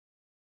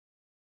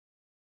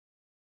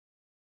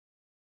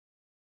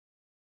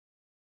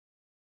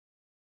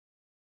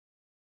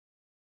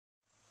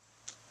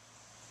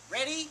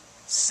Ready,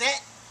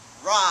 set,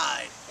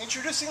 ride.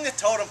 Introducing the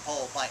Totem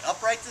Pole by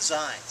Upright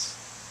Designs.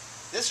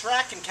 This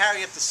rack can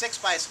carry up to 6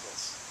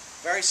 bicycles.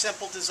 Very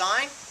simple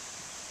design,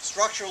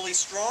 structurally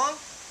strong,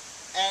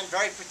 and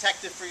very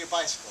protective for your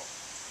bicycle.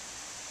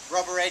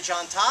 Rubber edge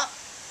on top,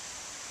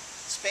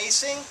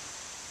 spacing,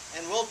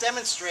 and we'll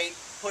demonstrate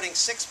putting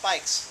 6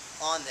 bikes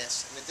on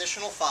this, an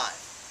additional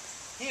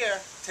 5. Here,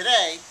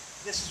 today,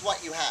 this is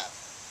what you have.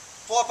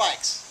 4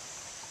 bikes.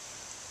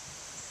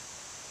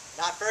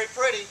 Not very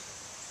pretty.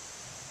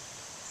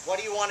 What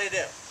do you want to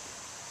do?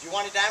 Do you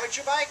want to damage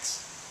your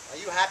bikes?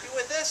 Are you happy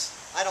with this?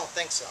 I don't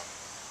think so.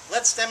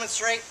 Let's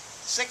demonstrate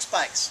 6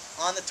 bikes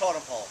on the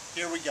totem pole.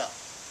 Here we go.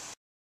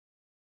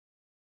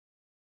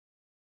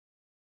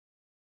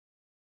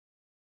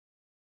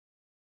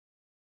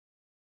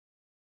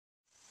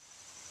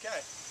 Okay,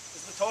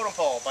 this is the totem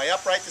pole by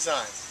Upright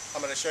Designs.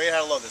 I'm going to show you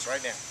how to load this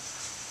right now.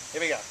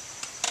 Here we go.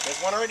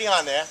 There's one already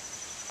on there,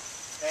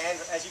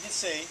 and as you can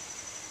see,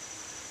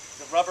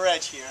 the rubber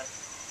edge here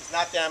does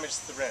not damage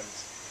the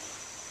rims,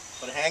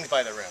 but it hangs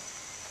by the rim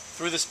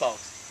through the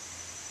spokes.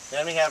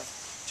 Then we have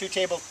 2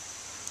 cable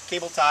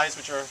ties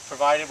which are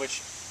provided,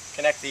 which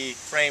connect the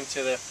frame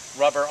to the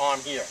rubber arm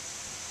here.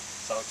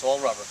 So it's all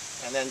rubber,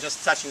 and then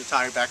just touching the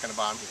tire back on the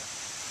bottom here.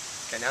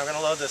 Okay, now I'm going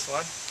to load this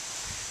one.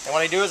 And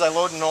what I do is I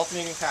load in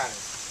alternating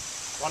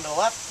patterns. One to the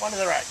left, one to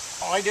the right.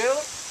 All I do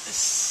is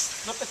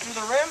slip it through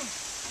the rim,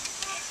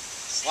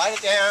 slide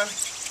it down,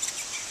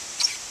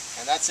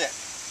 and that's it.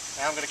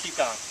 Now I'm going to keep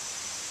going.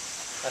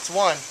 That's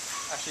 1,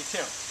 actually 2.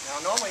 Now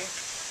normally,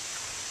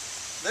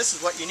 this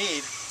is what you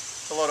need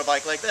to load a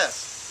bike like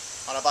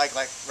this, on a bike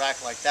rack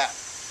like that.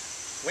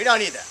 We don't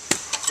need that.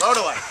 Throw it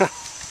away.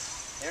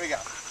 Here we go.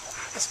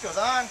 This goes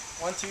on.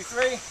 1, 2,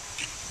 3.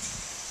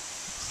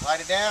 Slide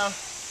it down.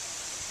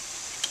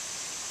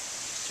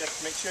 Check,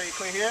 make sure you're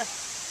clear here.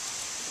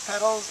 The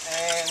pedals,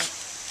 and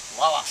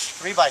voila,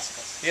 3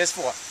 bicycles. Here's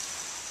 4.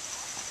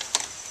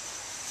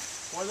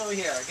 4's over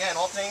here. Again,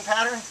 alternating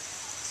pattern.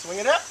 Swing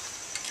it up,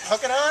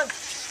 hook it on,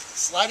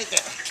 slide it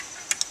down.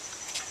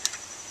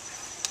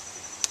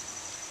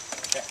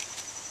 Okay.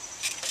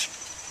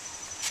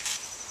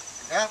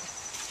 There we go.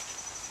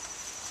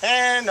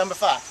 And number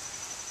 5.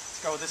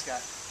 Let's go with this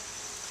guy.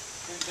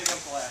 Here's a big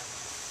inflator.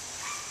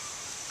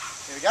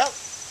 Here we go.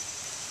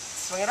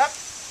 Swing it up,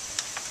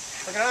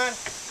 hook it on,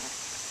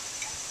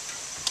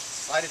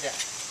 slide it down.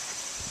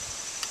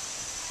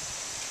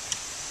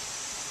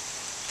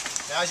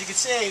 Now as you can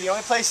see, the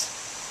only place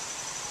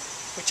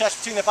we touch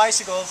between the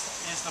bicycles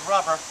is the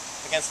rubber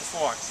against the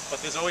forks, but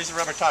there's always a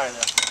rubber tire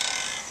there.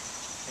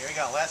 Here we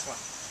go, last one.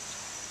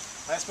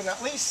 Last but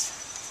not least,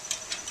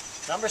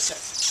 number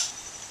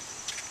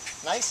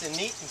 6. Nice and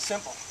neat and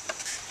simple.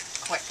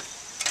 Quick.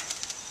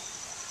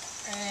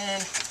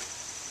 And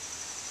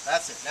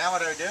that's it. Now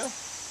what do?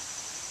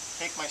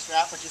 Take my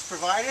strap, which is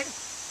provided,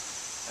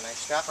 and I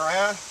strap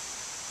around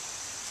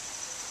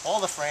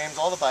all the frames,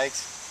 all the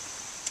bikes,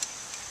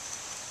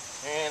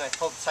 and I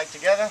pull it tight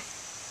together.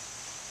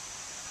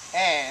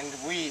 And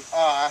we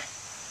are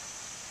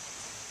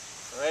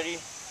ready,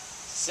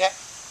 set,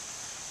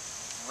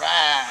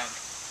 ride.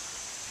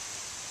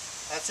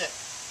 That's it.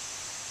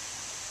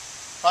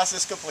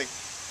 Process complete.